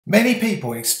Many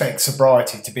people expect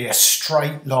sobriety to be a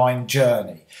straight line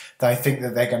journey. They think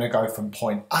that they're going to go from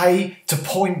point A to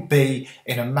point B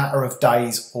in a matter of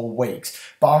days or weeks.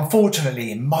 But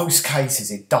unfortunately, in most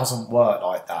cases, it doesn't work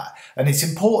like that. And it's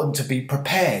important to be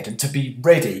prepared and to be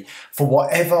ready for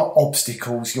whatever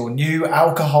obstacles your new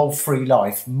alcohol-free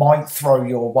life might throw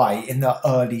your way in the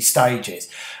early stages.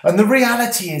 And the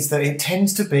reality is that it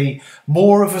tends to be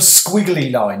more of a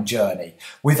squiggly line journey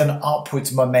with an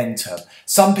upwards momentum.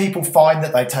 Some people find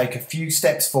that they take a few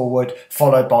steps forward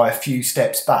followed by a few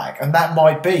steps back, and that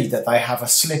might be that they have a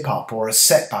slip up or a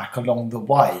setback along the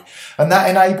way, and that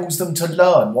enables them to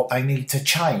learn what they need to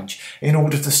change in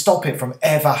order to stop it from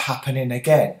ever happening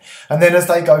again. And then as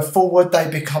they go forward, they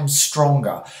become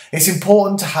stronger. It's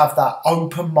important to have that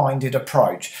open-minded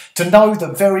approach, to know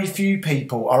that very few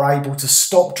people are able to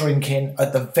stop drinking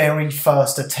at the very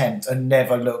first attempt and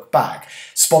never look back.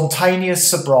 Spontaneous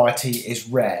sobriety is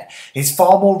rare. It's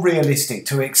far more realistic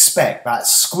to expect that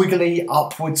squiggly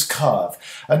upwards curve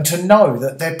and to know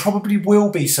that there probably will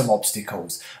be some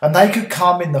obstacles, and they could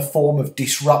come in the form of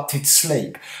disrupted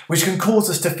sleep, which can cause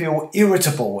us to feel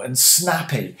irritable and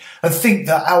snappy and think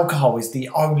that alcohol is the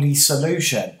only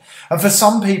solution. And for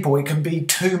some people it can be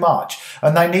too much,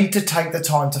 and they need to take the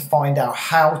time to find out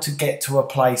how to get to a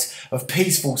place of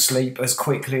peaceful sleep as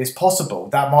quickly as possible.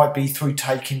 That might be through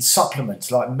taking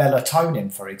supplements like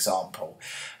melatonin, for example.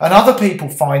 And other people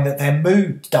find that their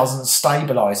mood doesn't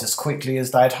stabilise as quickly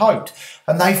as they'd hoped,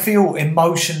 and they feel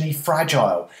emotionally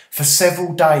fragile for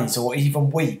several days or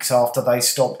even weeks after they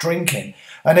stop drinking.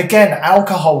 And again,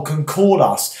 alcohol can call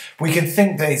us. We can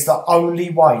think that it's the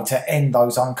only way to end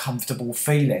those uncomfortable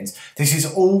feelings. This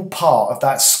is all part of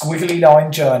that squiggly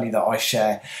line journey that I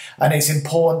share. And it's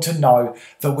important to know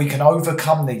that we can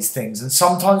overcome these things. And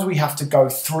sometimes we have to go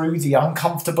through the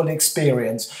uncomfortable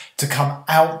experience to come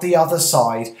out the other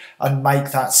side and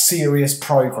make that serious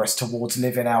progress towards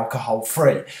living alcohol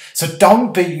free. So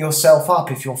don't beat yourself up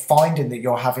if you're finding that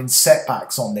you're having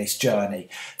setbacks on this journey.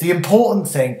 The important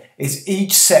thing is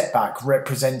each setback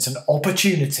represents an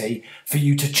opportunity for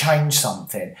you to change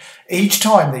something. Each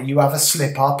time that you have a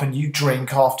slip up and you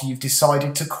drink after you've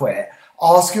decided to quit,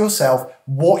 ask yourself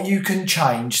what you can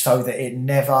change so that it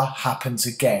never happens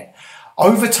again.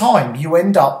 Over time, you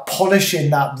end up polishing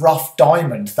that rough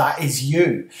diamond that is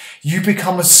you. You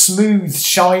become a smooth,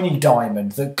 shiny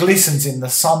diamond that glistens in the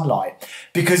sunlight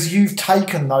because you've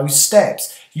taken those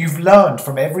steps. You've learned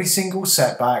from every single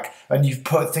setback and you've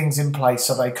put things in place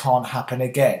so they can't happen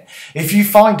again. If you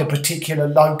find a particular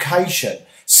location,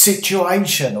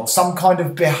 situation or some kind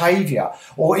of behaviour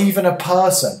or even a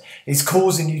person is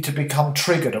causing you to become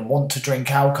triggered and want to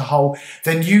drink alcohol,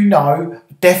 then you know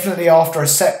definitely after a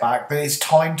setback that it's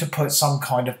time to put some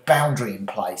kind of boundary in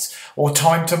place or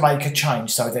time to make a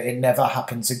change so that it never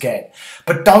happens again.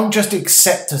 But don't just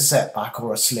accept a setback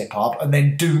or a slip up and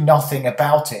then do nothing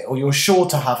about it, or you're sure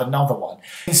to have another one.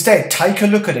 Instead, take a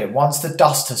look at it once the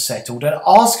dust has settled and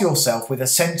ask yourself with a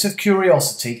sense of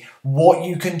curiosity what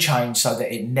you can change so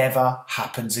that it never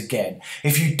happens again.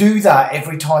 If you do that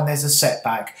every time there's a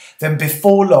setback, then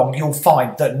before long you'll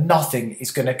find that nothing is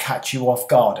going to catch you off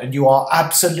guard and you are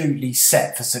absolutely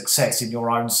set for success in your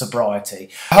own sobriety.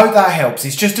 I hope that helps.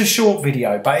 It's just a short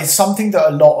video, but it's something that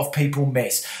a lot of people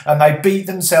miss, and they beat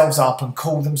themselves up and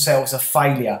call themselves a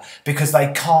failure because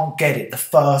they can't get it the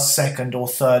first, second or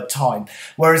third time.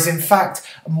 Whereas in fact,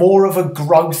 more of a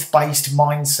growth-based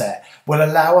mindset will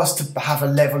allow us to have a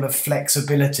level of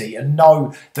flexibility and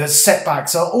know that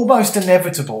setbacks are almost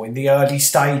inevitable in the early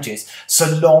stages so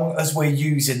long as we're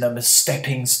using them as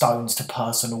stepping stones to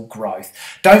personal growth.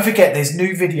 Don't forget there's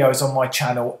new videos on my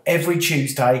channel every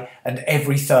Tuesday and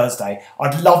every Thursday.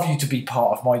 I'd love you to be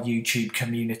part of my YouTube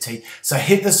community, so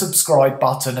hit the subscribe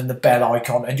button and the bell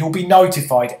icon and you'll be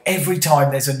notified every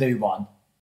time there's a new one.